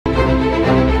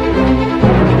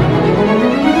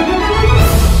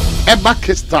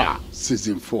Ebakista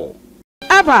Season 4.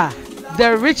 Abba,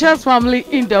 the richest family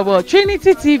in the world.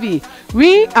 Trinity TV,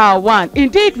 we are one.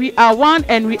 Indeed, we are one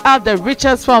and we are the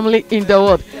richest family in the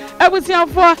world. Ebusian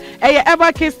for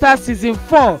Ebakista Season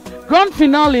 4. Grand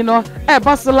finale no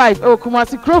Ebasa Live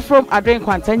Kumasi Crow from Adren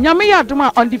Kwanta. Nyame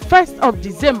Yaduma on the 1st of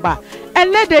December.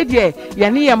 And let the day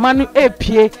yani manu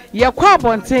epie ye kwa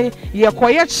bonte ye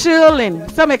kwa chilling.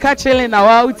 Some chilling na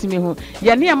wa utimi hu.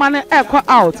 Yani manu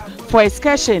out for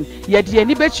excursion. Ye di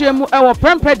ani betuemu ewo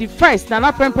Prempeh the First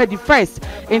na Prempeh the First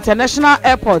International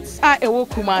Airport ewo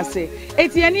Kumasi.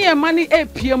 Eti yani manu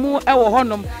epie mu ewo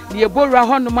honom ye borra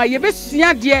honom a ye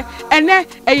besua de ene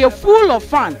eye full of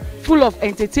fun. Full of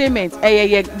entertainment.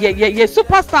 Ye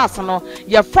superstars no,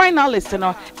 ye finalists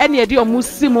no, and ye di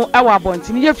omusimu ewa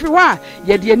bontini. Ye friwa,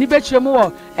 ye di ani betuemu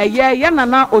wo, ye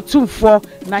nana otumfo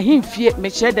na himfie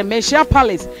meche de Mesia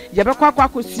Palace. Ye bekwa kwa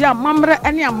kosia mamre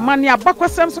ene amane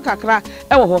abakwasem so kakra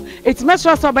ewo ho. Eti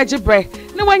mesro so beje bre.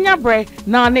 Ne wanya bre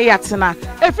na ne yatena.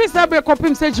 Efi sabe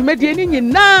kopim se dwumadi ni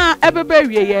nyina ebebe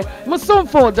wieye.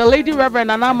 Musomfo the Lady Reverend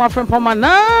Nana Mafrem Poma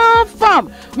na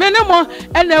fam. Menemo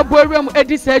ene ebuerem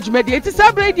edi se dwumadi. Eti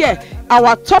sabe die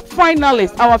our top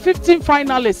finalists, our 15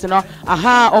 finalists no.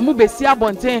 Aha, omu besi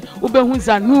abonten, ubehu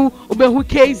Zanu, ubehu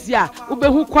Kezia,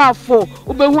 ubehu Kwafo,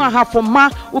 ubehu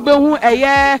Ahafoma, ubehu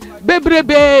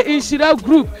Bebrebe Inshira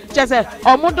Group. Just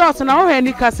omu dot na o he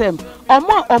ni kasem.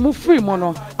 Omu free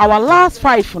mono. Our last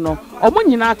 5 no. Omu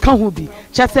nyina ka ho bi.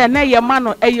 Chese na ye ma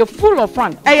no full of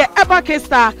fun.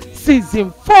 Ebakista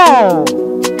Season 4.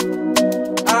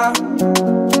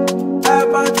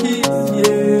 Ebakista,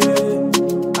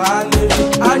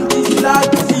 and this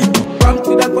lady, come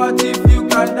to the party if you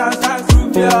can dance and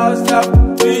prove yourself.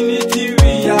 Trinity,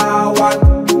 we are one,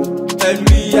 and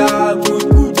we are good.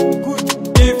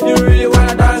 If you really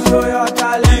wanna dance, show your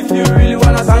talent. If you really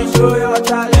wanna sing, show your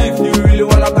talent. If you really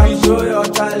wanna bang, show your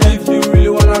talent. If you really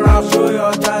wanna rap, show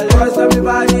your talent. Cause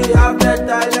everybody have their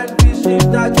talent. We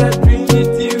shift that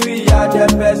Trinity, we are the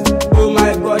best. Oh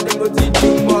my God, they go teach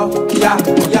you more. Yeah,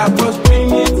 cause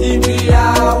Trinity, we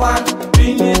are one.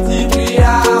 Trinity, we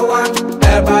are one.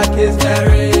 Ebakista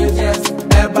richest.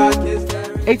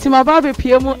 Etimababe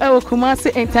piemu ewo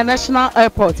Kumasi International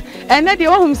Airport. And then the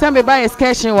one whom send me by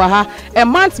excursion waha a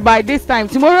month by this time,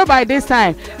 tomorrow by this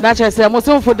time. That just say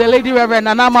Muslim for the Lady Reverend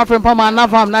Nana Mafrem Poma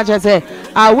Nafam. That just say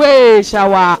away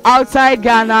shower outside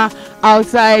Ghana,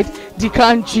 outside the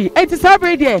country. It is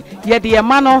already there. Yet the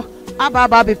mano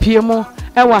abababe piemu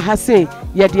ewa hase.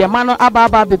 Yet the mano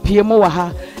abababe piemu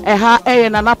waha.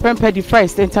 Nana Prempeh the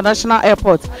First International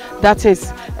Airport. That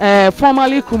is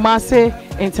formerly Kumasi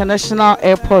International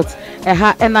Airport.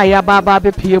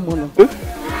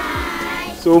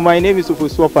 So my name is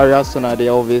Ofusua Pariasona de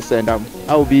Elvis, and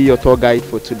I will be your tour guide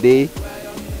for today.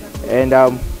 And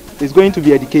it's going to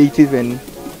be educative, and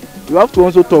you have to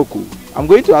also talk. I'm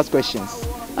going to ask questions.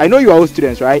 I know you are all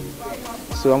students, right?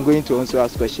 So I'm going to also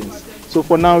ask questions. So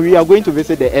for now, we are going to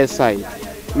visit the air side.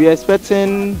 We are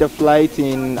expecting the flight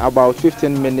in about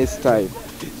 15 minutes time.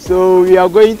 So we are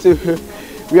going to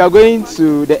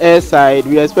the air side.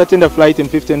 We are expecting the flight in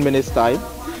 15 minutes time.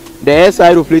 The air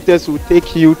side operators will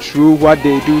take you through what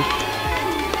they do.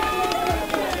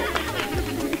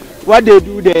 What they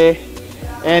do there,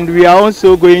 and we are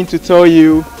also going to tell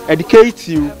you, educate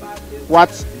you what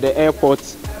the airport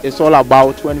is all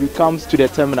about when it comes to the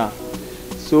terminal.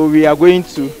 So we are going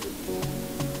to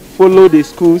follow the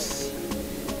schools,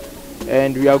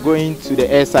 and we are going to the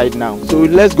air side now. So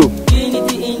let's go.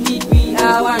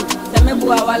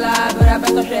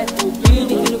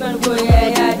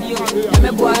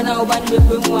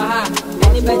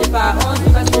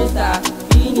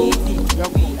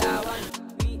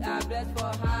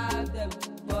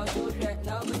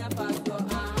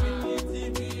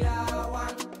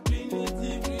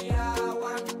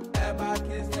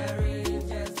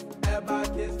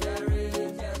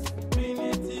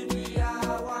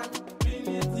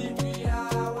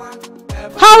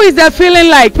 How is the feeling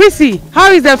like, Prissy?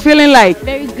 How is the feeling like?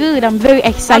 Very good. I'm very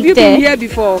excited. Have you been here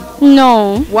before?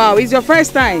 No. Wow, it's your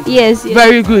first time? Yes.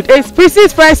 Very good. It's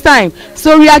Prissy's first time.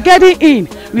 So we are getting in.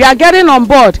 We are getting on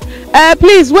board.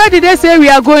 Please, where did they say we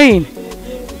are going?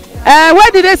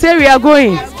 Where did they say we are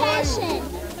going? Excursion.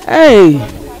 Hey,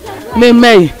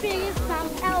 May.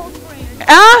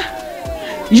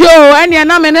 Yo, and your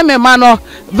name, Mano.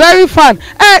 Very fun.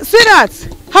 Sweetheart,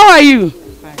 how are you?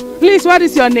 Fine. Please, what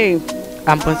is your name?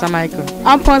 I'm Ponsa Michael.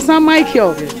 I'm Ponsa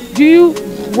Michael. Yes. Do you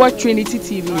watch Trinity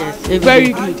TV? Yes.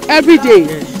 Very good. Every day.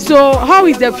 Yes. So, how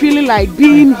is the feeling like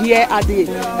being here at the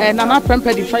Nana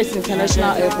Prempeh the First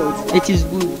International Airport? It is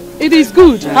good. It is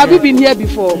good. Have you been here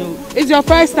before? No. It's your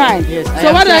first time? Yes.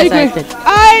 So what are you doing?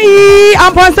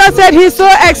 Amponsa said he's so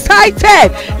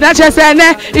excited. That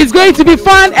it's going to be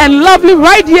fun and lovely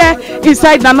right here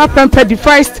inside Nana Prempeh the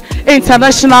First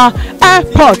International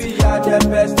Airport.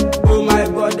 Oh my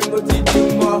God, they go teach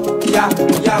you more. Yeah,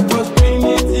 cause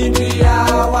Trinity,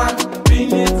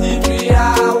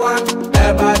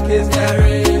 ever kiss the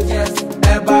riches,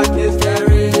 ever kiss the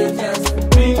riches.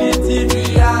 Trinity,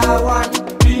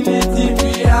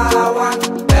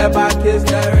 ever kiss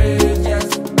the riches,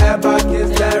 ever kiss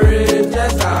the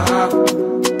riches.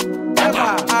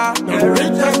 The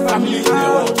richest family in the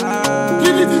world.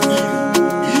 Trinity TV.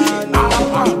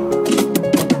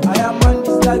 I am on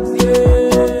this taxi.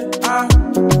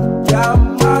 Yeah,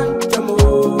 man, Jamo.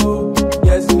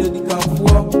 Yes, lady, come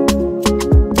for.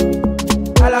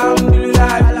 Alhamdulillah,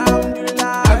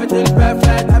 everything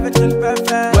perfect,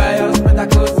 Where your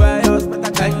spectacles,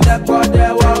 and check for the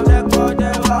world,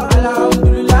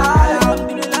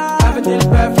 Alhamdulillah, everything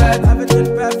perfect,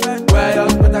 Where your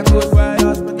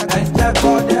spectacles, and check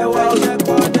for the world,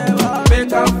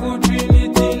 Make a food,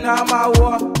 Trinity, now my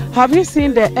war. Have you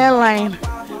seen the airline?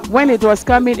 When it was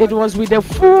coming, it was with a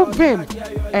full vim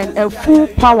and a full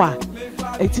power.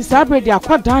 It is already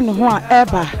Akwadan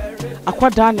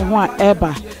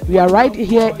Eba. We are right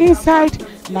here inside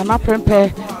Nana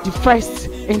Prempeh, the First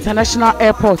International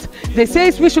Airport. They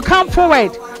say we should come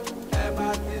forward.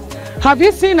 Have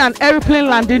you seen an airplane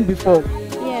landing before?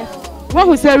 Yes. What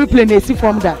was airplane is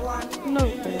from that? No.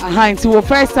 It's your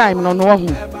first time,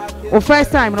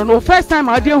 no. First time,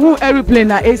 I didn't who airplane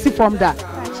na AC from that.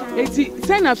 It's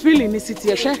send a feeling in city,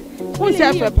 who's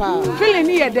feeling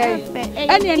near day,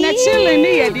 and you're chilling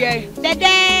near day,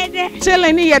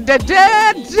 chilling near the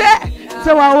dead.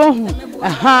 So I won't,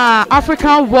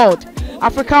 African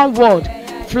world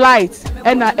flight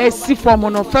and a AC from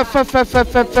on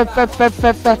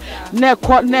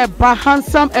never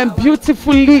handsome and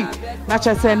beautifully. Not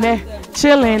just a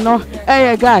chilling, no,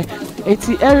 hey guy. It's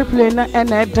the airplane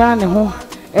and a done home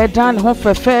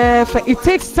for it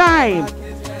takes time.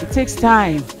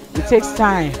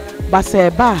 But a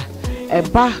bar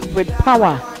with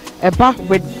power, a bar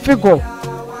with figure,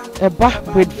 a bar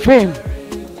with fame.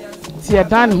 See a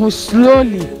done who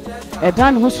slowly,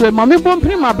 Mammy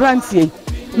bumping my brandy.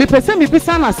 Me person me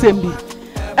pisan assembly.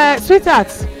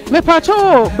 Sweetheart, me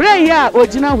patrol, Brea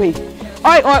original way.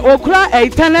 I cry a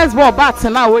tennis ball bats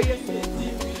now.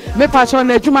 Me patron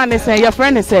na juma ne say your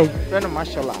friend say friend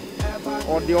mashallah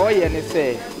or the oil ne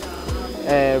say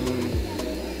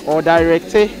or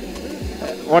direct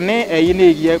or ne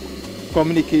a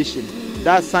communication,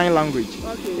 that's sign language.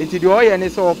 Into the oil ne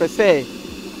say or say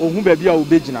ohun baby a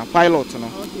ubegina pilot no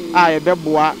a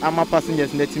ebeboa ama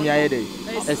passengers net me ayede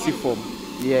esi form.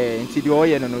 Yeah, into the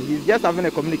oil no, he's just having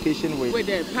a communication with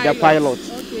the pilot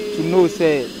to know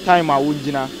say time a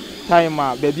ujina, time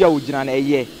a baby a ujina na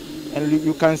eye. And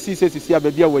you can see a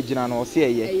baby wajina no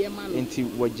say into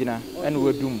wajina and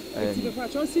we doom.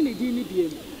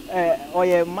 Oh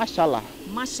yeah, mashallah.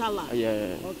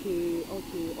 Yeah. Okay.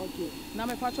 Now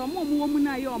my patron more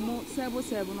na yo mo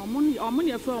 7 or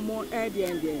money from more air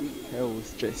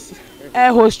hostess.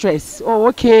 Air hostess. Oh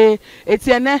okay. It's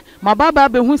my baba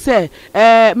be who say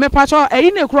me patron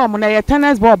in a crom na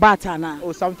tennis ball bat na.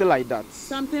 Oh something like that.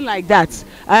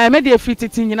 Made a free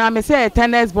thing na me say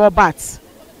tennis ball bat.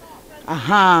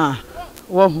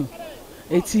 Whoa,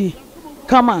 eti,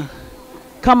 come on,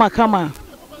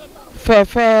 fair.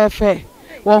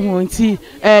 Whoa, eti,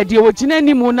 the original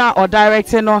nimuna or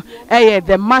director no,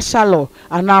 the mashallah,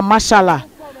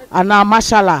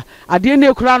 mashallah. I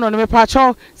didn't crown on me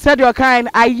patrol, said your kind,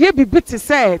 I ye be bit to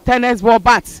say, tennis ball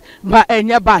bats, but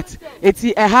enya bat,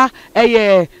 eti,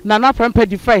 Nana Prempeh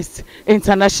the First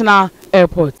International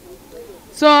Airport.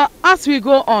 So, as we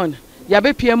go on,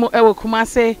 Yabe PMO Ewo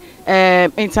Kumase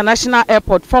International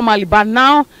Airport formerly, but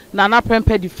now Nana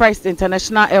Prempeh the First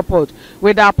International Airport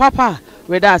with our papa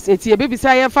with us. It's a baby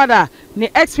say father the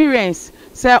experience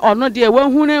say or no dear when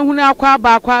huna kwa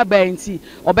benti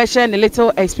or be share a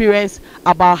little experience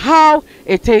about how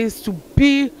it is to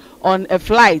be on a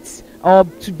flight or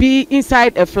to be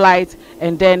inside a flight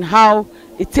and then how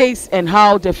it tastes and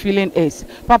how the feeling is.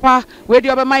 Papa, where do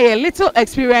you have a little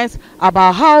experience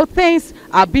about how things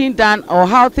are being done or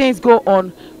how things go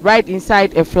on right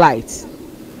inside a flight?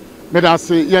 But I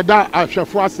say, yeah, that I shall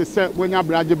force say when you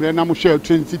bring the share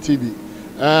Trinity TV.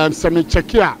 Some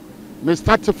check here. Me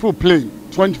started through plane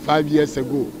 25 years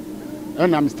ago,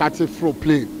 and I'm started through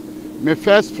plane. My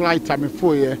first flight I'm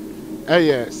for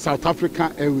South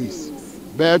African Airways.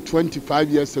 There 25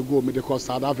 years ago, me call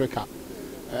South Africa.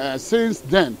 Since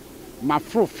then, my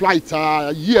full flight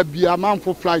year be a man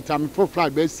for flight I'm full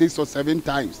flight be 6 or 7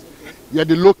 times. Yeah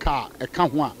the local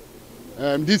account one.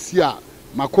 This year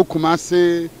my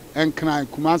Kumasi and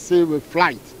Kumasi with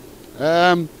flight.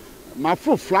 My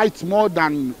full flight more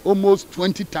than almost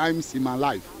 20 times in my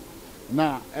life.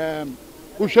 Now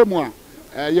Ushemwa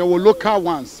your local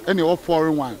ones and your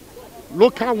foreign one.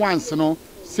 Local ones, you know,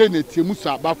 say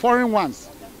Musa, but foreign ones.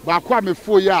 But I me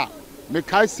 4 years. Me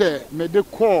kai say me de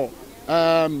call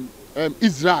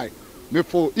Israel. Me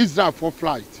for Israel for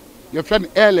flight. Your friend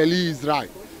LLE Israel.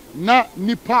 Na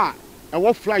nipa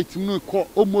our flight me call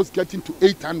almost getting to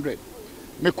 800.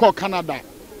 Me call Canada.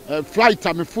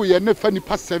 Flight me 4 years ne fa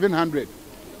nipa 700.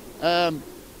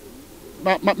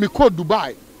 Me call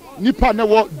Dubai. Nipa ne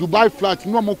wo Dubai flight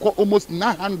no mo call almost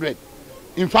 900.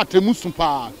 In fact,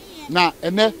 musumpa na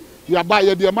ene ya ba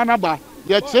ye de manaba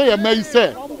ye che ye mai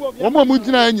se omo mu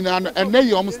gina nyina no ene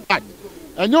ye om start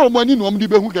enye omo ani no om di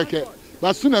behu keke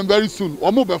but soon and very soon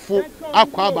omo befo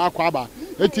akwa aba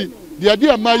eti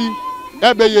de mai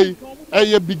ebe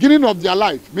ye beginning of their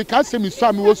life because say me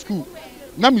so me was school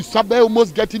na me so be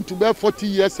almost getting to be 40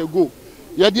 years ago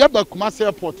ye de ba Kumasi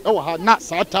airport e wo ha na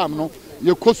sa time no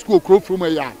ye ko school kro from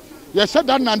ya ye said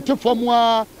that nante form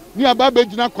wa ni aba be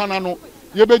gina kwana no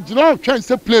ye be gina twen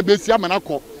se play be si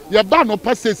amanako ye ba no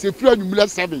passe se free anumle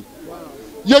 7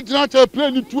 ye gina che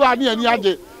play ni 2 ani ani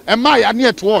age e ma ya ne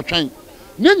eto otwen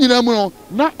ne nyina mu no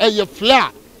na eye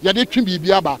flare ye de twi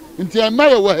bibia ba nti e ma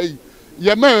ye wa yi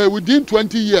ye ma within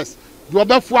 20 years do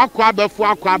obefo akwa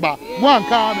ba mo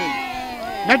anka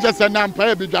amen na je se na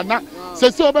mpa e bi dwa na se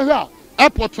obehwa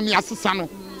airport no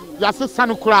yasesa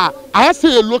no kura I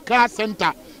say a local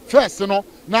center first no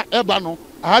na eba no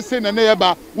I say na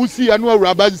eba usi ya no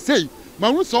awuraba say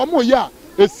ma hu so mo ya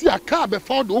esi aka be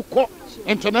found ukọ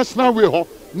international way ho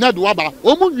na do aba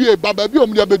omu wie baba bi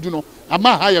omu abedu no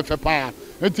ama ha ye fepa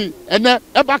enti ene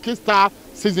eba Star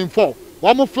season 4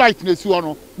 omu flight na esi ho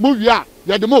no mo wie a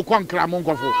ye de mo kwankra mo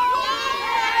nkofo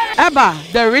Eba,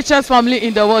 the richest family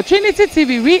in the world. Trinity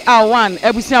TV, we are one.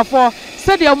 Ebusiafo,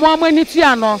 said the woman ni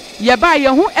tuano. Yeba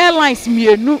yehu airlines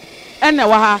mienu. Ene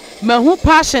waha mehu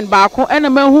passion bako. Ene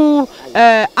mehu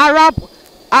Arab.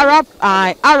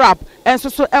 And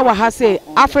so ewa ha say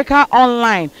Africa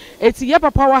Online. Eti ye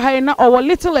papa wa ha na our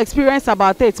little experience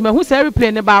about it. Mehu say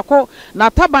airplane bako na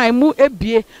taban mu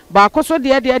ebie bako so de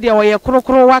wa ye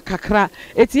krokro wa kakra.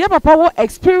 Eti ye papa wo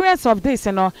experience of this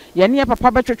no ye ne ye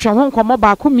papa betwetwe ho nkomo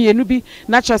bako mienu bi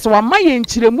na kyerese wa ma ye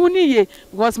nchiremu ni ye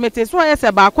because mete so ye say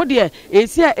bako de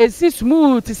esi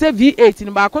smooth say V8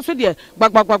 ni bako so de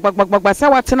gbagba say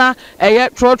watena eye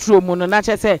trotro mu no na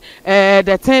kyerese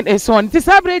the thing is on.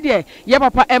 Tisabre de ye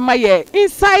papa ema ye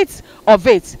insight of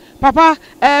it. Papa,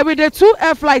 with the 2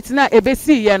 air flights na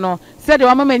ebesi ye no, said the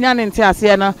woman menya nti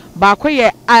ase na ba ko ye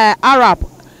Arab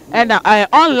and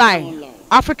online,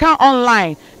 African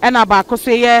Online and ba ko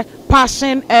so ye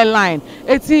Passion Airline.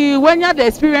 Eti when you the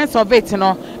experience of it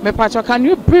no, me pacho, can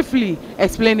you briefly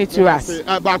explain it to us?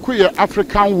 Ba ko ye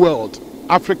African World,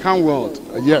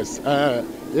 yes.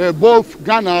 Both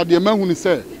Ghana the man who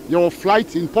say your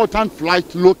flight important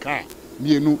flight local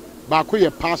mienu ba ko ye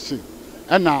Passion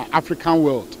and African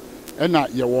World and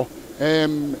your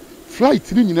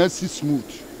flight ni nyina si smooth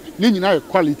ni nyina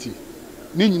quality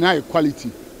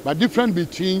but different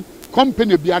between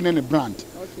company bia and brand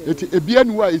eti ebia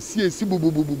nu a esi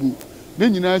bubububu ni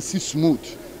nyina si smooth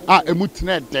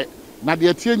emutena de na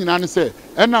de tie nyina ne say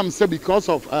enam say because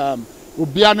of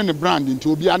obia and brand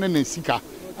into obia and sika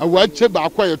awache ba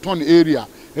akwa ye ton area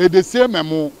the same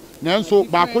memo nanso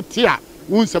ba ko tia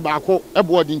unse ba ko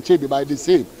ebo de nche by the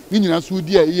same ni nyina so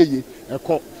di ayeye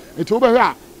eko eti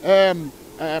obehwa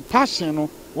Passion no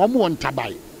wo mo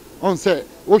ntabai on say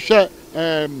wo hwe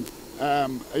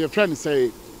your friend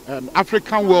say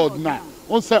African World na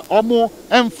on say omo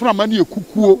emframa na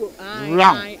ekukuo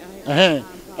round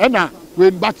ena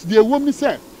when but the woman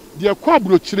say the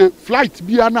kwabrochire flight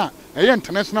bia na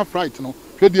international flight no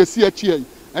hwe de si achi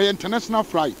international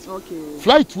flight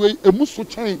flight we emuso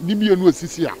chan ni mienu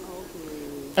asisi a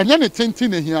enye ne tenti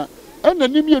ne hia ena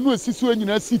ni mienu asisi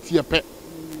anyina city epe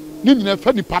ni nyina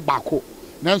fa ni pa bako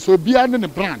nanso bia ne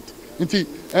brand nti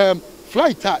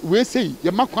flight we say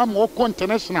ye makwa mo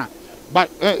international but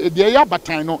the ya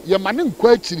batan no ye mane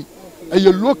nkwa akiri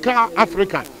ye local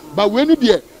Africa but we ni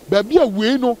de ba bia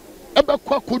we no ebe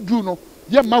kwa kodu no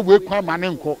ye ma we kwa mane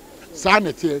nko saa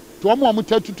ne te to omo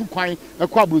tatutu kwan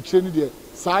ekwa abrochire ni de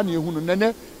saa ne ehunu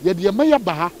nene ye de ma ya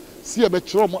ba ha si ye be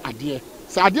kire omo ade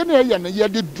saa ade na ye na ye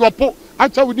de drop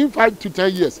actually within 5 to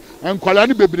 10 years and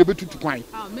kwalani bebrebe tutu kwan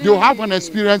you have an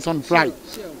experience on flight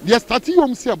yes start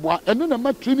yom se boa eno na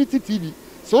ma Trinity TV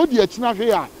so de achina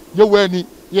hwe a ye wani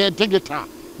yeah, digital.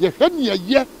 Yeah,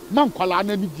 yeah, man,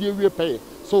 pay.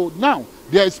 So now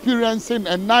they're experiencing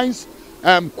a nice,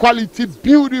 quality,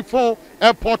 beautiful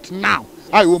airport now.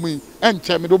 I will mean, and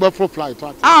tell me over for flight.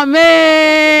 Amen.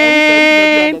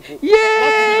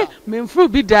 Yeah, me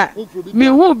fruit be that. Me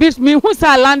who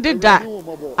sa landed that.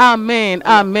 Amen.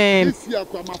 Amen. This year,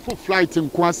 I'm full flight in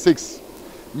Kwan 6.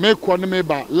 Make one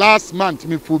member last month,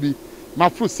 me full my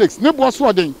full 6. Ne boss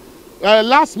wedding.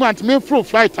 Last month, me full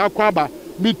flight Akwaba.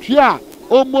 Me tria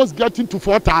almost getting to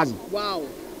 4,000. Wow.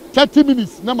 30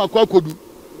 minutes, na makwa kodu.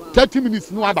 30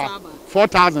 minutes, no aba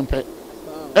 4,000 pe.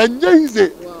 And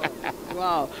easy.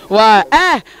 Wow. Wow.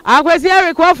 Akwesi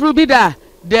require fruit be that.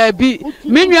 There be.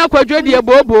 Me nwa kwadwo de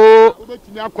bobo.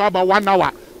 Obetimi Akwaba 1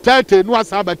 hour. 30 no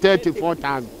asaba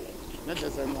 34,000.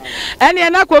 Ene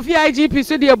na Kofi IGP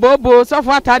so de bobo so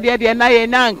for atade de na ye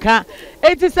na nka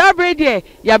eti sabre de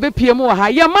ya be pie mu ha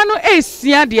ye ma no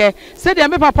esia de say de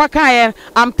me papa kan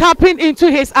I'm tapping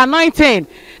into his anointing.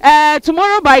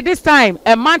 Tomorrow by this time,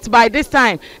 a month by this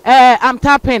time, I'm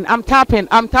tapping. Na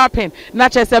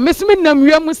chese me nam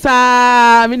wiamu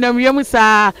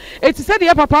sa. It said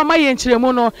ye papa ma ye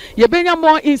nchiremu no, ye benya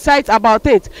more insights about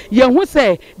it. Ye hu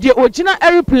say the original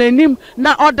airplane nim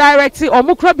na or directing or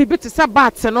mukra bibi to sa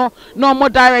bat no more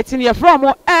directing ye from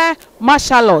air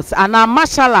marshalers and a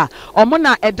marshaller or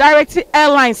mona a directing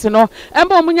airlines no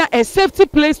embo munya a safety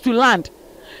place to land.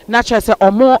 Naturally, say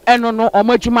omo eno no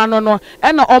omo adwuma no no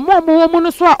ena omo mo no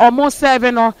so a omo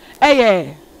serve no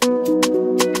eye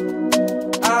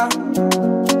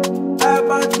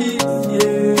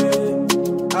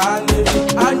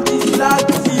and this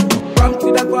lucky come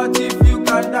to the party if you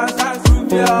can dance and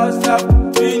prove yourself.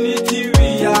 Trinity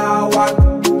we are one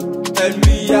and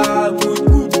we are good.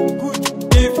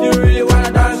 If you really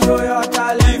wanna dance, show your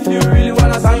talent. If you really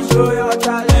wanna sing, show your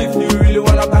talent. If you really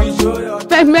wanna sing, show your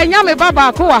talent. me nyame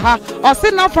baba ko ha o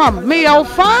se na from me your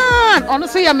fan ono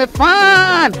se ya me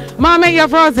fan mama your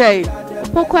froze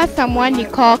Opoku Asamoah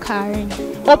Nicole Karen.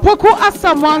 Opoku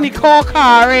Asamoah Nicole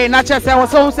Karen na chese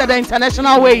was so said the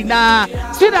international way na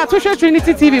see that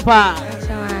Trinity TV pa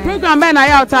program ben na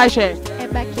ya outside share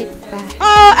Eba Kids Bar.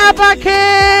 oh Eba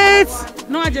Kids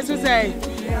no I just say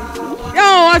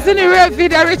yo what's in the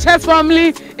the richest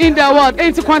family in the world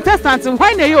ain't contestants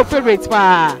why na your favorite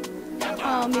pa.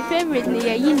 Oh, my favorite is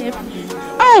Yine.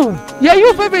 Oh, yeah,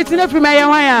 your favorite is from my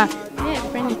Yeah,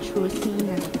 friend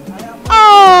Trosina.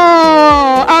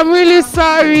 Oh, I'm really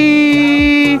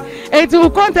sorry. It's a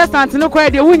contestant no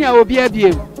quite the winner will be a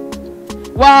view.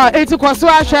 Wow, it's a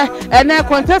consuation and then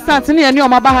contestant in your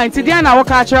mama behind Tidiana will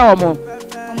catch your home.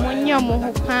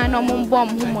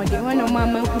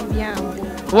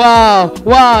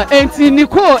 Wow, and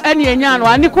Nicole and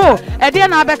Yano, Nicole,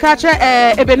 Ediana Becatcher,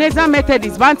 Ebenezer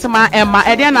Methodist, Bantama, Emma,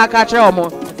 Ediana Catcher.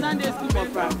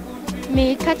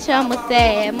 Me catch almost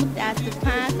say, as the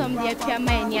pass on the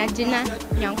Piamania, Gina,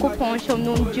 Yanko Poncho,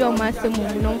 no Joe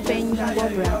Massimo, no pain.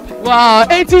 Wow,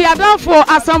 80 years done for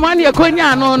as someone you're going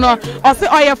no, or say,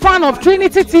 are you a fan of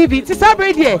Trinity TV? To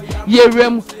celebrate ye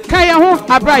room, Kayaho,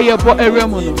 Abraya, for a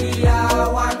room.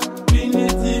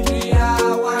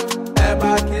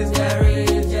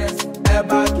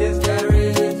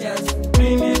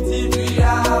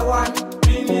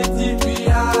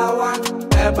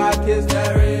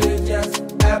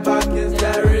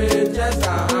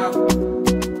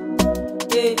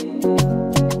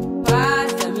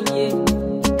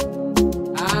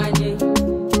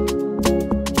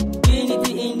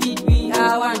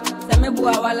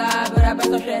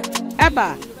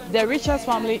 Eba, the richest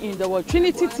family in the world,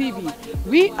 Trinity TV.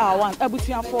 We are one.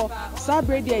 Abutia for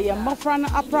Sabre de Yamafran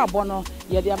Aprabono,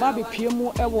 Yadiababi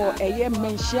Piemu, Ewo, Eye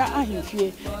Menshia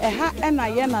Ahifie, Eha Ena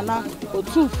Yenana, or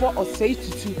 2 4 or 6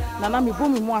 to 2, Nana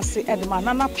Mibumi Mwasi Edma,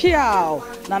 Nana Piao,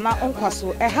 Nana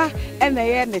Onkwaso, Eha Ena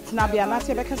Yenet Nabia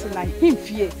Nati Becas and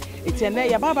Himfie. It's a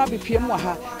near Baba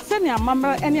Pimuha, send your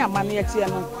mamma any money at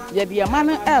Tiano,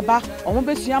 Yadiamana Eba, or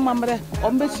Mbesia Mamre, or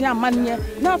Mbesia Mania,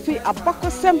 Nafi, a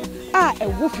Bacosem, a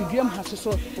woofy dream has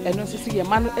so, and no see a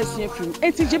man as your film.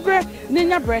 Eti Jibre,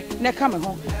 Nina Bre,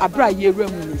 Nekamaho, a bra ye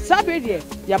room, Sabre,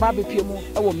 Yababi Pimu,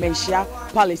 a Menshia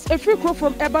Palace. A free crow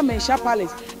from Eba Menshia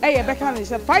Palace, a Becca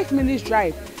is a 5 minutes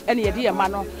drive, and a dear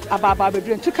mano, a Baba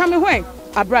bedroom to come away.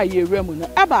 Abra ye Remuno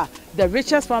Eba, the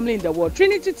richest family in the world.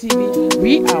 Trinity TV,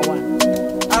 we are one.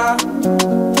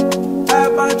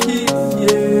 Eba Kids,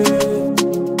 yeah.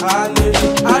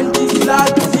 And this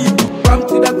lucky, come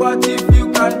to the party if you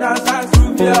can dance and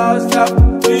prove yourself.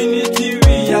 Trinity,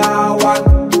 we are one,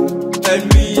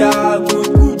 and we are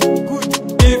good.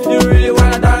 If you really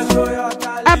wanna dance, show your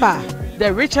talent. Eba,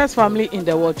 the richest family in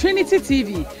the world. Trinity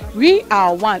TV, We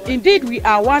are one. Indeed, we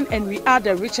are one, and we are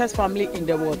the richest family in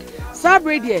the world.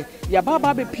 Sabrede, ya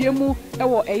baba be piemu,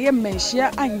 ewo eye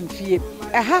menshia ahimfie.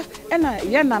 Eha, ena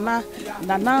ye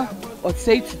nana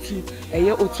otsei tutu,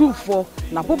 eye otufo,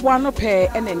 na boboa no pe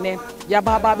enene, ya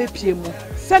baba be piemu.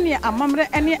 Sani amamre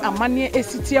ene amane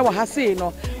esitie wa ha sei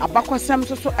no, abakwasam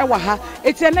so ewa ha,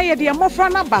 eti na ye de mofra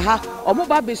na ba ha, omo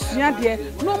ba besua de,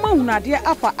 no mahunade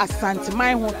afa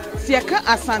asanteman ho, se ka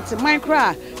asanteman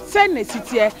kra. Sene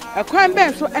sitie ekwan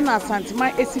ben so ena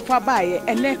asanteman esifa baaye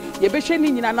ene ye behwe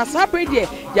ni nyina na sabrede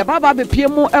ya baba be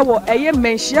piemu ewo eye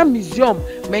menhia museum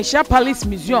menhia palace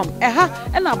museum eha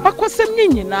ena bakwasem ni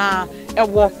nyina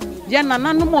ewo ye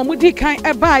nananom omudi kan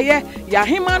ebaaye ya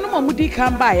hema nom omudi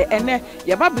kan baaye ene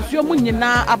ye babesuo mu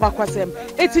nyina abakwasem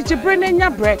etichibre na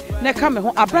nyabre ne ka me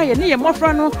ho abraye ne ye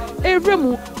mofra no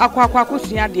ewremu akwakwa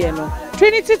kosua de no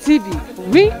Trinity TV,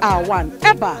 we are one.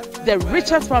 Eba, the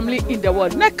richest family in the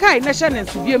world. Nekai Nation and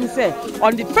Subium say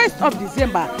on the 1st of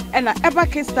December and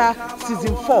Eba K-Star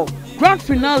season 4 grand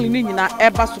finale ni na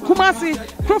Eba Sukumasi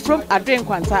crew from Adren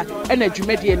Kwanta and a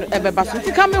Jumedian Eba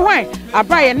Basuti come away.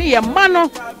 Abraya ni ye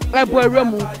mano ebo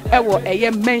remu ewo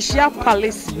eye Menhia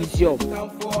Palace Museum.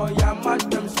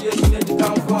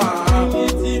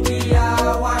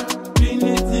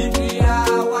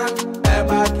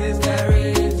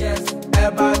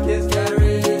 Eba kiss the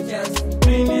richest.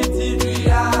 Trinity we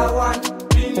are one.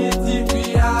 Trinity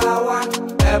we are one.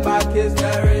 Eba kiss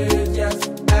the richest.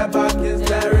 Eba kiss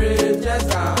the richest.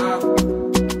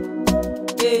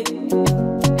 Hey,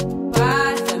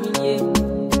 pass me,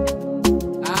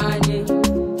 Ane.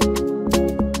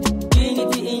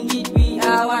 Trinity indeed we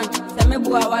are one.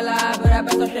 Samebua wala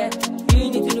barabasoshe.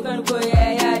 Trinity nukan ko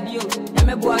ya dio.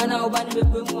 Samebua na obani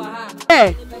bepumu ha.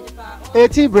 Hey.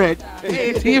 80 bread.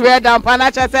 80 bread and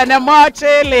panacha and more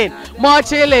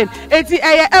chilling. 80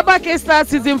 Eba K-Star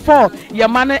season 4. Your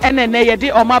man and ye di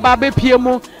omaba be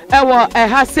piemu ewo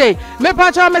ha say. Me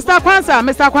pacho Mr.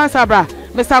 Kwansa bra.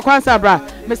 Mr.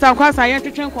 Kwansa yen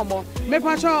twetwen komo. Me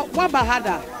pacho wa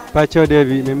bahada. Pacho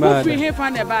Devi me ma. Free he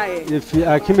fan e bae. If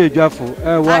Akim Edwafo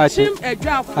Achim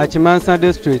Edwafo. Achimansa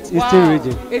district, Eastern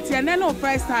region. It's no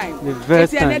first time. The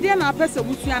first time. It's na person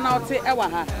busua na ote ewa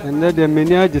ha. And the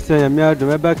many agisa ya me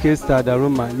adom Eba K-Star da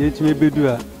Roma yetimi bedu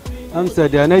a. Am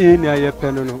said ya na ye ni aye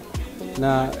peno no.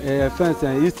 Na fence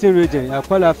Eastern region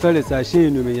akwala Felix ahye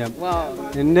numiyam. Wow.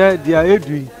 And dia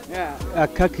edui. Yeah.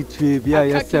 Akakitwe bia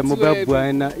yese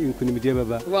mobabua na inkunimide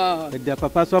baba. Wow. The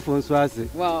papa so for nso ase.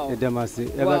 Wow. Edamase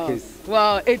Eba case.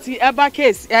 Wow, eti Eba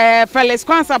case. Felix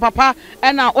Kwansa papa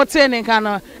na ote ne kan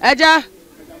no. Eja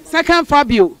second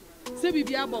Fabio. Se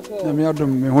bibia boko. Na me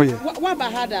adom me hoye. Wa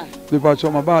bahada. Be pa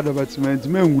cho ma bahada batiment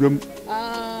me nwuram.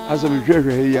 Asa me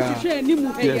hwehwe he ya. Hwehwe ni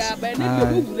mu he ya ba ne de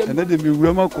wuram. Ene de me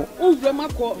nwuram akọ. Wuram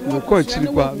akọ. Ko achiri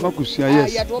kwa makusua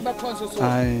yes. Ya do be tonso so.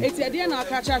 Eti ade na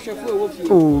aka cha hwefo e wo fie.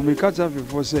 Oh, me ka cha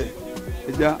hwefo se.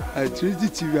 Eja Trinity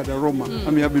TV at the Roma.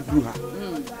 Ami abedu ha.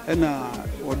 Ena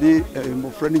ode mo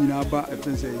friend nyina ba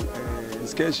efense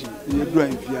excursion ye do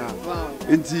anfia.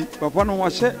 Enti papa no wa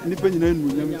hye nipa nyina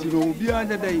nunyam ti no obi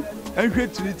anya dai anhwe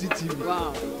Trinity TV.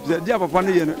 Wow. Ze dia papa no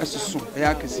ye no esoso e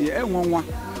akese e nwanwa.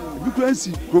 Bi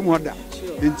kransi kromo da.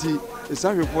 Enti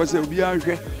esahwefo se obi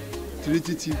anhwe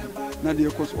Trinity TV na de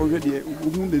ekos ohwe de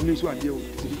ogun de ni so ade o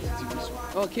Trinity TV so.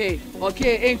 Okay.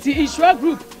 Enti insure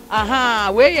group.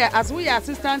 We as we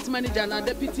assistant manager and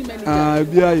deputy manager.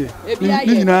 Biaye.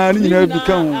 Ni nyina bi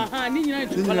kan. Ni nyina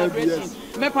do collaboration.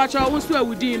 Me pacho won so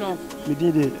awudi no. Me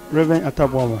did Reverend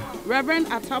Atabuama.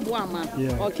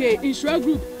 Yeah. Okay, insure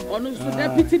group ono so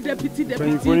deputy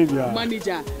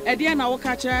manager. E dey na wo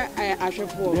ka kire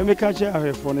ahwefo. Me ka kire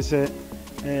ahwefo ne say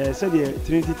the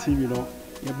Trinity TV no.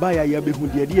 Ye ba ya behu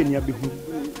de ni abehu.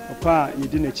 Papa ye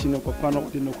di na chi no papa no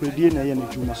de no kredie na ye na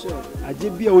djuma. Aje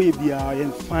bia wo ye bia ye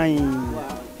fine.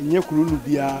 Nye kurulu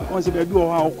bia on se be bi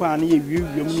wo ha okwa na ye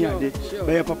wiewiem ni ade.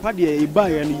 Ba ye papa de e ba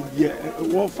ya ni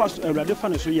wo fast awrade fa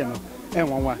na so ye no.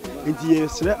 Enwanwa. Enti ye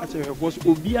sere achefo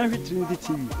so obi ahwe Trinity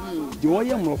TV. De wo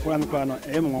ye mrofo an kwa no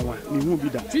enwanwa. Ni hu bi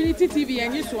da. Trinity TV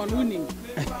enye so no nim.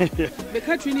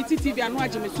 Because Trinity TV anu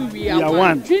ageme so we are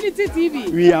one. Trinity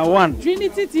TV. We are one.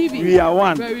 Trinity TV. We are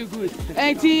one. Very good.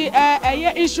 Enti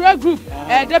insure group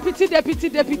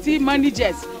deputy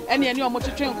managers ene ene omo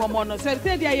twetwe nkomo no say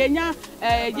dia yenya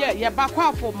ye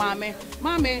bakwa for mame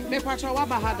me pacho wa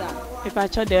bahada me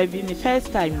pacho there be the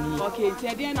first time ni. Okay, ti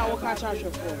ade na wo ka cha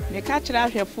hwefo me ka kira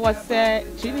hwefo say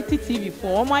Trinity TV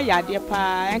for omo yade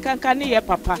pa enkanka ne ye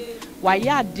papa wa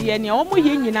yade ne omo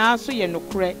ye nyina so ye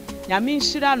nokre nyame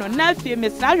nhira no na afie me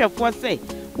sra hwefo say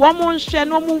wɔn nhwɛ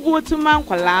na wɔn vote man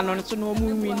kwalaa no so na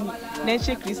wɔn win na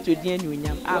nhyɛ Kristo din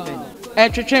anuonyam amen.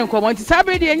 Twetwe nkɔmɔ nti saa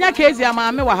bere de enya kezi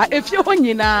amaame wa ha efie hɔ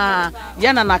nyinaa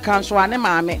yɛ na naka nso ane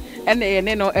maame ɛna yɛ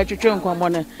ne no twetwe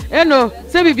nkɔmɔ no eno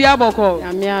sɛ bibi abɔkɔ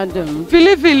ame adom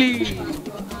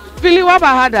fili wa ba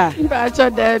ha da bacho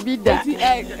da bi da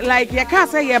like you can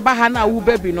say you ba ha na wo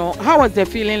baby no how was the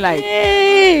feeling like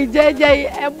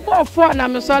jeje ebo fo na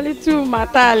me solitude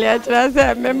matali e tira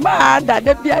say me ma da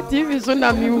de bia TV so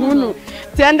na me hunu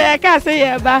tende you can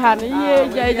say you ba ha no ye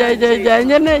jeje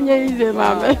nye na nye ize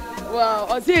mama. Wow,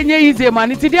 o say nye ize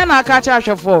man ti dia na aka cha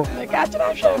hwefo ka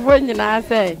cha hwefo nyina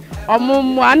say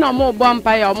omumu ana omu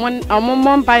bompa ye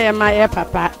omumu mpa ye ma ye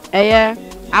papa eye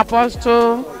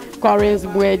Apostle Corins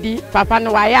Buedi papa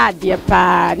no wa ya de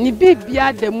pa ni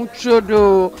bibia de mu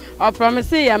trodo o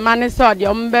promise ye mane so de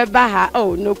ombeba ha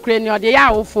oh no kure ni o de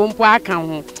ya wo fo mpo aka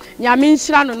ho nyame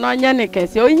nhira no no nye ne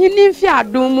kese onyi ni mfi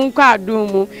adom mu nko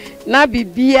adom mu na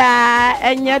bibia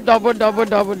enye double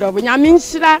nyame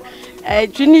nhira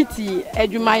Trinity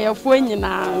edumayefo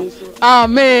nyina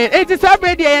amen it is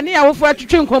abedi ye ne yawofo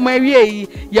atwetwe nkoma awie yi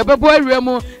ye bebo awura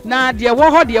mu na de wo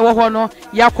ho no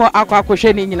yakọ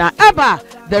akọhwe ne nyina aba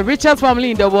the richest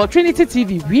family in the world Trinity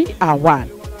TV we are one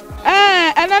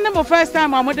and then my first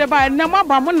time I'm de ba na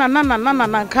maba mo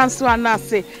na cancel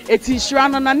anase eti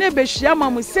hira no na na be hia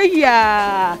mamu say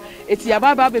ya eti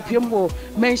ababa be piem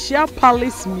Menchia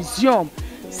Palace Museum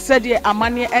said ye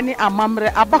amane ene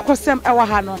amamre abakosem ewa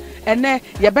ha no ene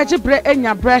ye beje bre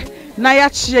enya bre na ya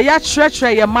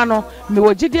kyerɛ ye ma no me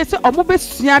wogide se omo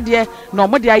besua de na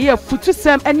omo de aye afutu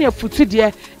sem ene afutu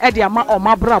de e de ama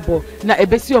omo brabo na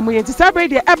ebesi omo ye ntisabre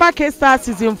de eba K-Star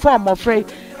season 4 mo free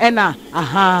ena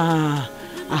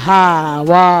aha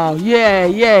wow yeah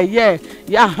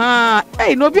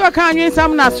hey no bi o kan nwen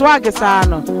sam na swag sa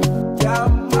no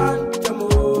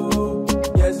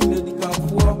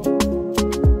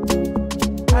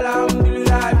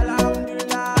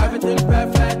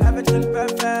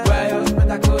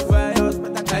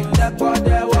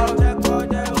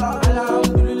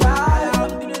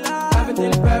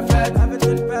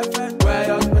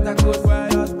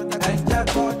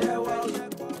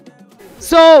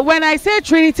So when I say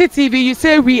Trinity TV, you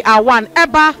say we are one.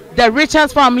 Eba, the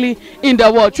richest family in the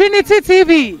world. Trinity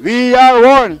TV. We are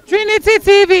one. Trinity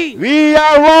TV. We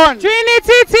are one.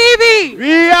 Trinity TV.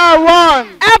 We are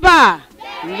one. Eba.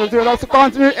 The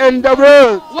country in the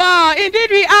world. Wow, indeed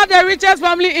we are the richest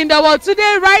family in the world.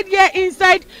 Today, right here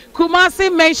inside Kumasi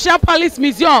Menchia Palace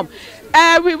Museum.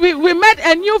 We met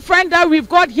a new friend that we've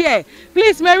got here.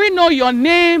 Please, may we know your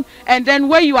name and then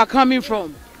where you are coming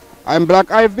from. I'm Black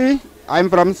Ivy. I'm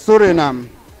from Suriname.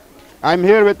 I'm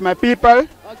here with my people.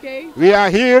 Okay. We are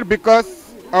here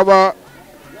because our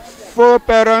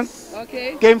foreparents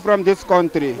came from this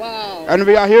country. Wow. And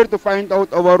we are here to find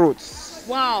out our roots.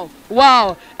 Wow.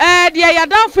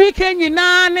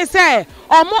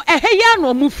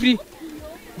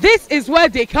 This is where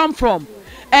they come from.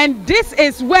 And this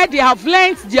is where they have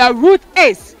learned their root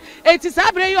is. It is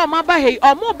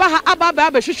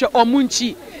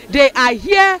they are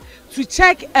here to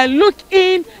check and look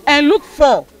in and look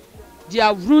for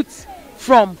their roots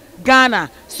from Ghana.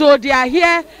 So they are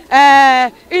here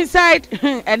inside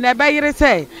and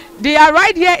they are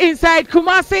right here inside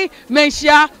Kumasi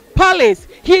Menchia Palace.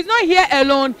 He's not here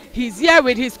alone. He's here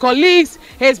with his colleagues,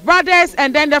 his brothers,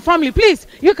 and then the family. Please,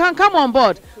 you can come on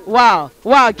board. Wow.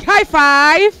 High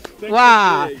five.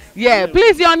 Wow. Yeah.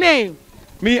 Please, your name.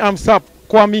 Me, I'm Zap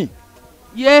Kwame.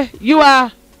 Yeah, you are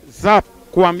Zap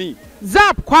Kwame.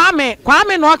 Zap Kwame.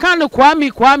 Kwame no kind of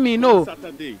Kwame no.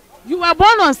 Saturday. You were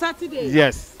born on Saturday.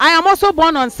 Yes. I am also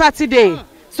born on Saturday.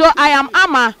 So I am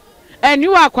Ama and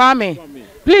you are Kwame.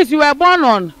 Please, you were born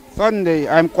on Sunday.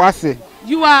 I'm Kwasi.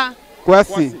 You are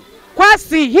Kwasi.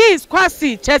 Kwasi. He is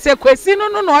Kwasi. Chese Kwesi no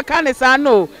wakane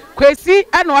sano. Kwesi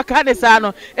and wakane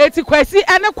sano. Eti Kwesi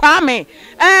and Kwame.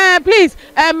 Please,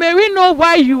 may we know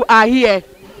why you are here?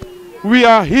 We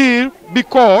are here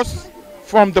because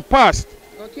from the past.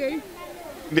 Okay.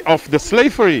 Of the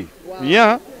slavery. Wow.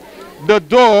 Yeah. The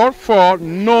door for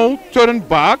no turn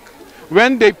back.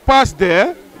 When they passed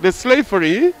there, the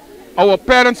slavery, our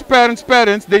parents,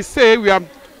 they say we have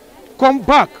come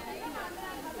back.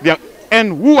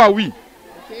 And who are we?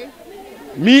 Okay.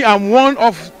 Me, I'm one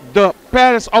of the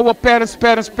parents, our parents.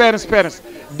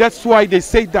 That's why they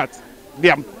say that. They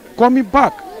are coming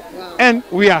back. Wow. And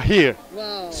we are here.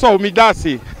 Wow. So,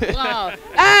 Midasi. Wow.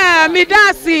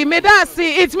 Midasi.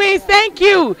 It means thank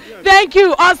you. Thank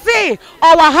you. Or say,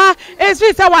 our ha, it's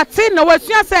with our tin, no, what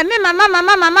you say,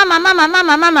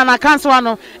 na cancel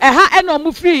no, and no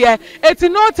move free. It's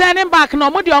no turning back, no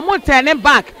more turning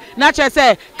back. Nature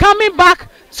say, coming back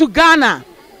to Ghana.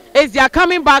 Is they are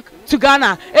coming back to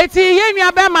Ghana. Eti ye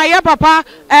nua my papa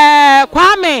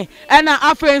Kwame and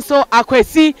afren so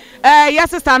akwesi yes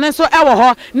sister ne so ewo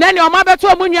ho na ne o ma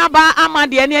beto mu nua ba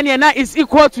amade ne na is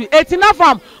equal to eti na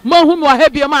fam mohum wo ha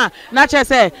bioma na che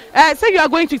say you are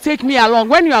going to take me along.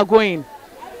 When you are going?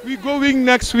 We going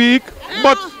next week,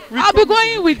 but I'll be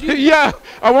going with you. Yeah,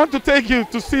 I want to take you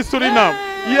to see Suriname.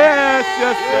 Yes.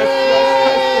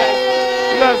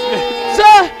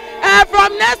 So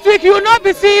from next week you will not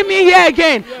be seeing me here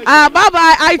again. Bye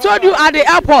bye. I told you at the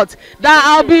airport that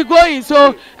I'll be going.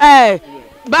 So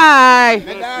bye.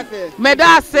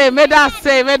 Medase.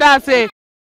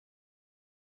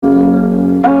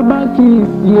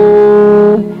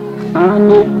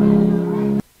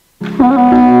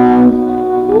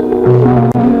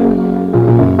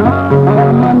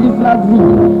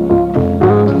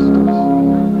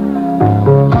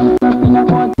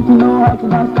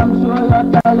 Come show your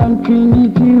talent,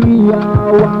 Trinity, we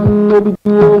are one. Maybe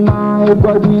you, my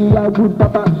God, we are good,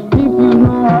 Papa. If you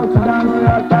know how to dance,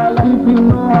 your talent. If you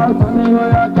know how to sing,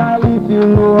 your talent. If you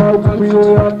know how to pray,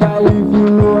 your talent. If you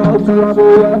know how to rap,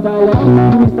 your talent.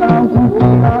 Mr. Uncle,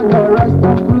 all the rest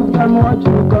of prove them what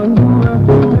you can do.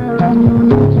 Everywhere and you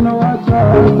need to know what your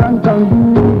husband can do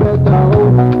better.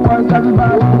 Cause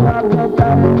everybody have the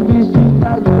talent, this is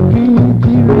like the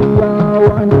Trinity, we are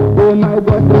one. Oh my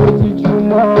God, they teach you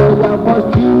more. For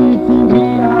Trinity we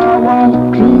are one,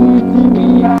 Trinity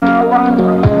we are one.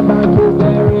 Ever give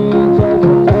the riches,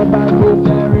 ever give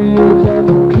the riches.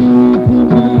 Trinity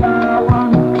we are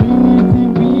one, Trinity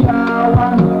we are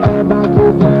one. Ever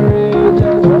give the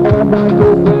riches, ever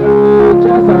give the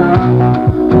riches.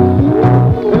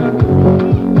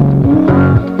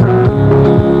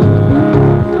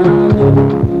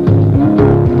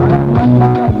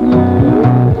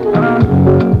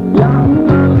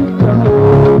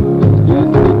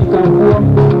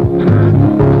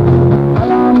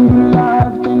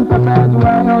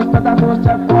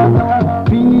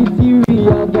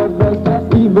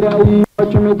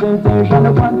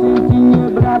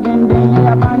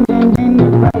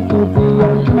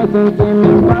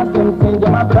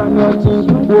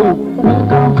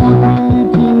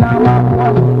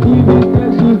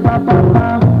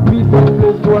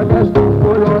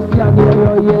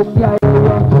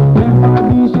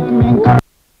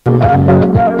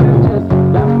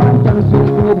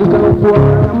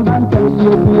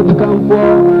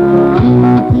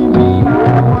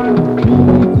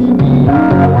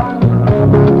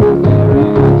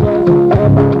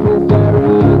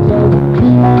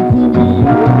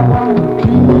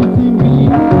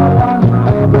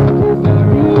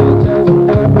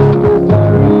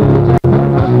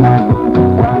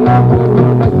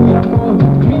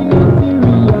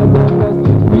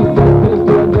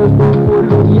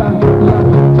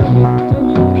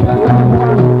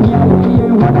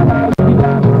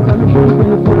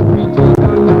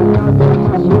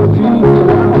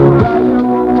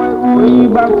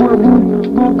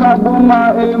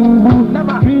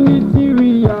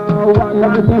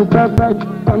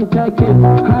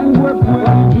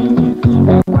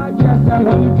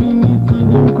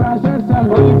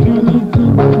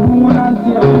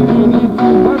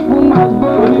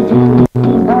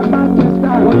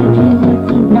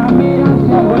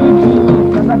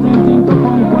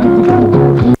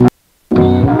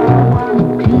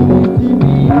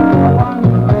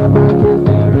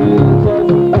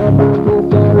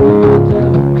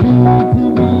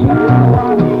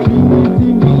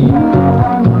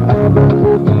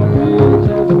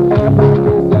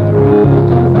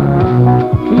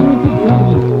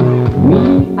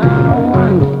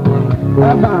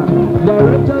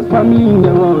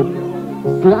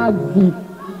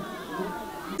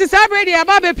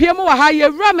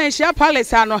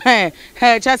 Palace ano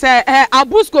just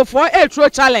Abusco for a true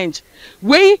challenge.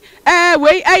 We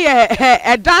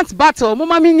a dance battle.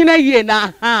 Mama minina ye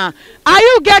na. Are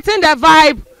you getting the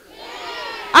vibe?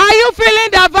 Are you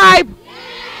feeling the vibe?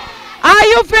 Are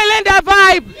you feeling the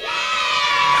vibe?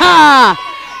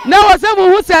 Now was someone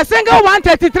who said single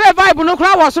 133 vibe no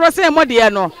crowd was saying more dear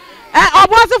no.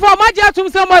 Oboso for magia to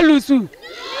someone lusu.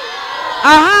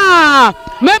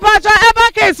 Me pacha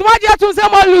ever case magia to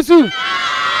someone lusu.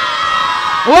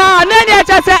 Wow, Nene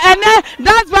just and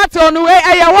dance battle no way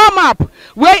a warm up.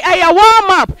 Way a warm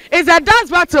up is a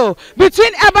dance battle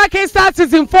between Ebake Star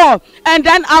Season 4 and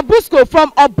then Abusco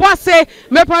from Obose.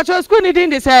 Me patrol school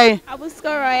needing this say Abusco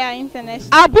Royal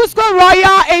International. Abusco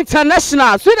Royal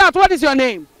International. Sweetheart, what is your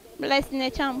name? Blessing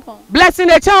a Champon. Blessing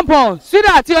a Champon.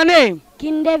 Sweetheart, your name?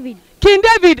 King David. King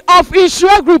David of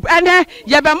Insure Group, and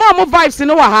Yabamamo vibes in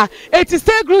Oaha. It is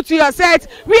stay glued to your set.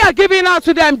 We are giving out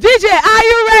to them. DJ, are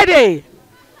you ready?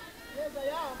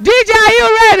 DJ, are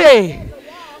you ready?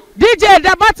 DJ,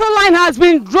 the battle line has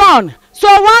been drawn. So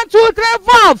 1, 2, 3,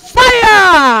 4,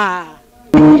 fire!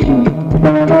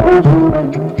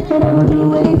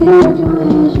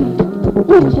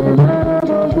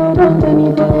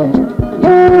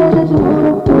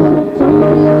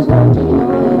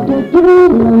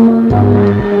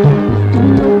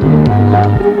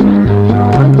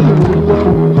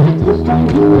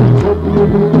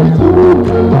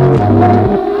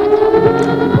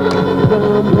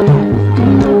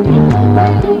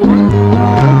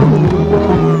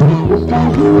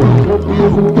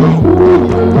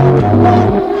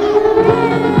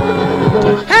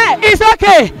 Hey, it's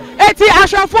okay. Eti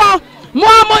Ashafo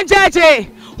Muamon Jeje.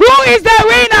 Who is the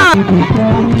winner?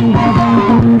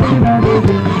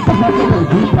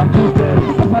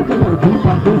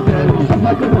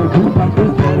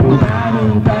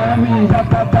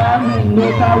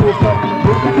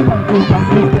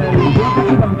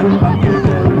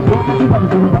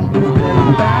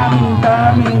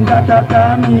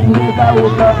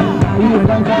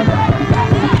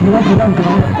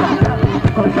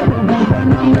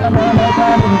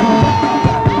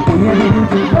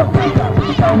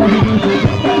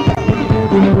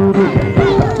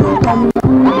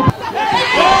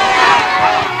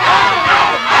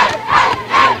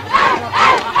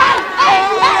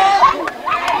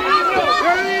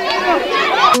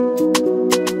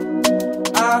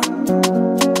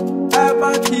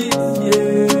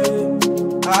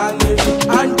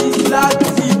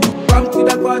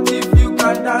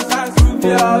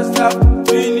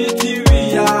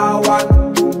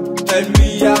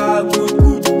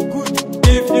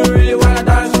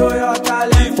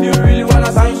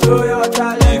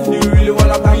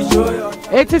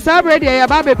 It is already a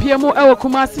baby PMO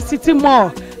Kumasi City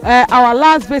Mall. Our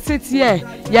last visit here,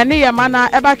 Yane Yamana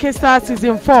Ebake Star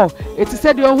Season 4. It is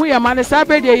said you who Yamana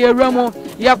Sabre de Yeromo,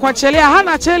 Yakwachele,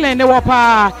 Hana Chele, ne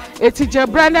Wapa, it is a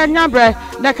brand and Yambre,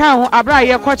 Naka, Abra,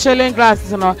 Yakwachele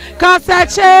glasses. Casa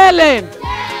Chele,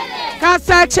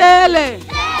 Casa Chele.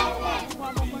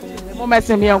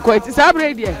 It is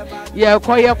already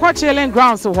Yakwachele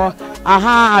grounds.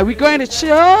 Aha, we going to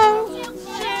chill.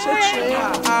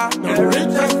 The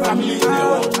richest family in the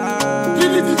world.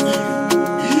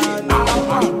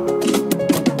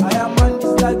 I am on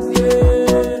this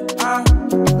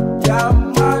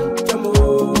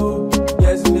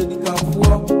yes, lady come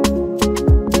for.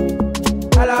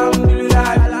 Alhamdulillah,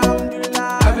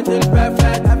 everything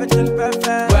perfect.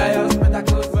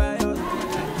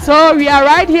 So we are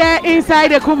right here inside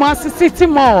the Kumasi City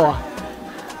Mall.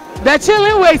 The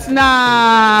chilling waits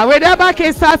now. With the back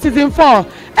in start Season 4.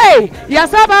 Hey,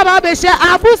 Yasaba Besha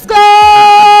Abusco!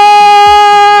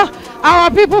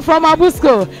 Our people from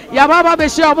Abusco, Yababa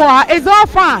Besha Moa, is all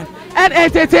fun and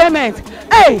entertainment.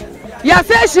 Hey,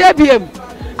 Yase Shebium.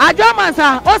 I don't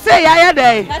answer. Oh, say Yaya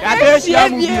Day.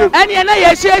 And you know,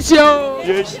 yes, it's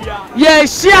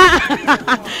yes,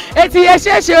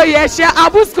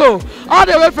 Abusco, all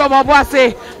the way from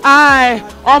Abuase. I,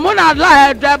 Omuna,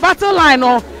 the battle line,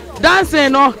 or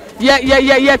dancing, or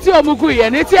Tio Muguy,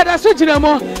 and it's here that's what you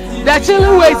know. The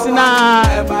chilling waits now.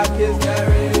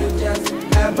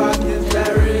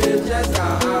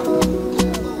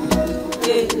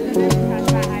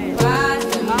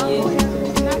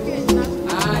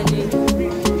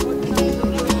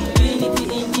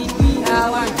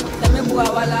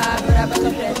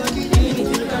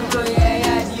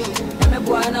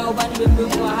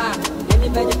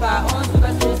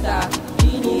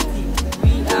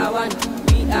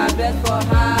 Blessed for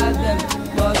have them,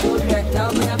 but who check now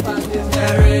me a fan is the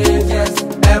richest,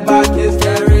 ever kiss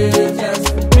the richest.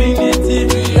 Trinity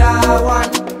we are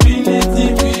one, Trinity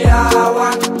we are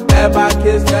one. Ever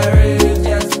kiss the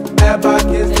richest, ever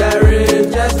kiss the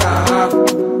richest.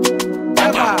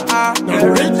 Ever, the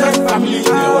richest family in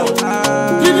the world.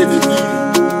 Trinity we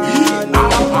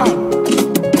are one.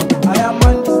 I am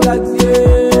on this like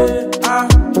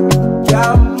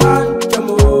yeah man,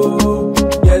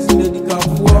 yes lady come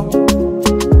for.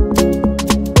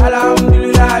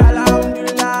 Alhamdulillah,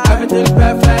 everything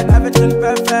perfect.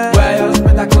 Where your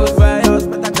spectacles,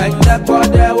 and check for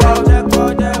the world.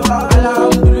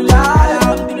 Alhamdulillah,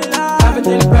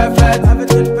 everything perfect.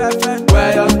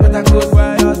 Where your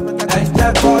spectacles, and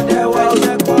check for the world.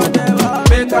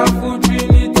 Make a food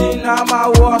Trinity, now my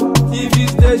war. TV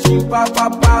station, papa.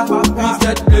 We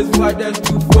set place for them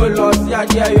to follow.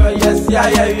 Yes,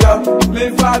 yeah. Me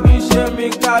fa be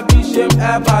shame,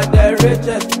 ever the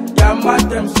richest.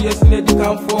 Madam, she is in the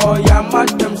come for. Ya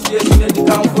madam, she is in the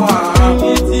come for.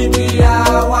 Trinity, we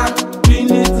are one.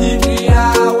 Trinity, we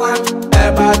are one.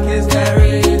 Ebac is the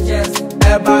richest.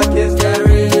 Ebac is the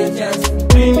richest.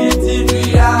 Trinity,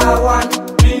 we are one.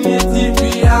 Trinity,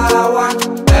 we are one.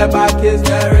 Ebac is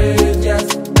the richest.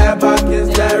 Ebac is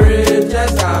the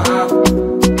richest.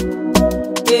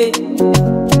 Yeah.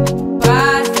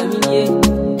 Pass me,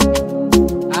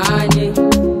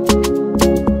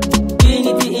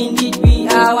 Trinity, indeed, we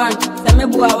are one.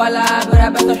 Samebua wala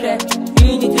barabasoshe.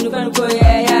 Trinity, you can go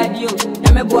yeah, dio.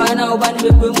 Namebua na ubani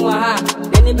bekumwa.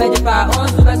 Any better for on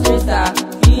super stressor.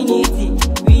 Trinity,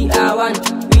 we are one.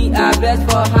 We are blessed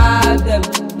for have them.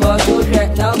 For so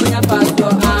now we are past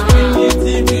your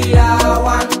Trinity, we are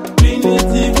one.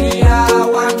 Trinity, we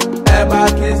are one.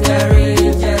 Ebac is the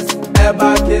richest.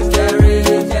 Ebac is the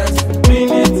richest.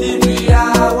 Trinity, we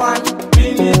are one.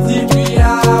 Trinity, we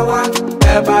are one.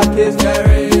 Ebac is the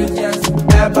richest.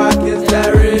 Ebac is the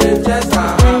richest.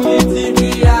 Trinity, we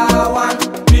are one.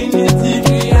 Trinity,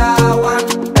 we are one.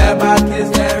 Ebac is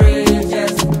the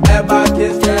richest. Ebac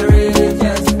is the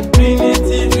richest.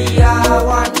 Trinity, we are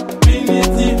one.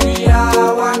 Trinity, we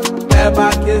are one.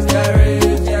 Ebac is the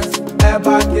richest.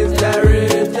 Ebac is the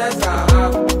richest.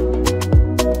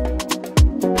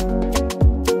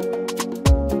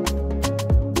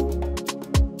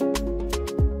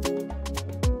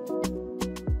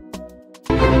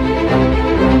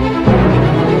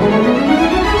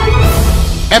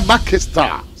 Ebac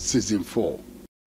Star Season 4.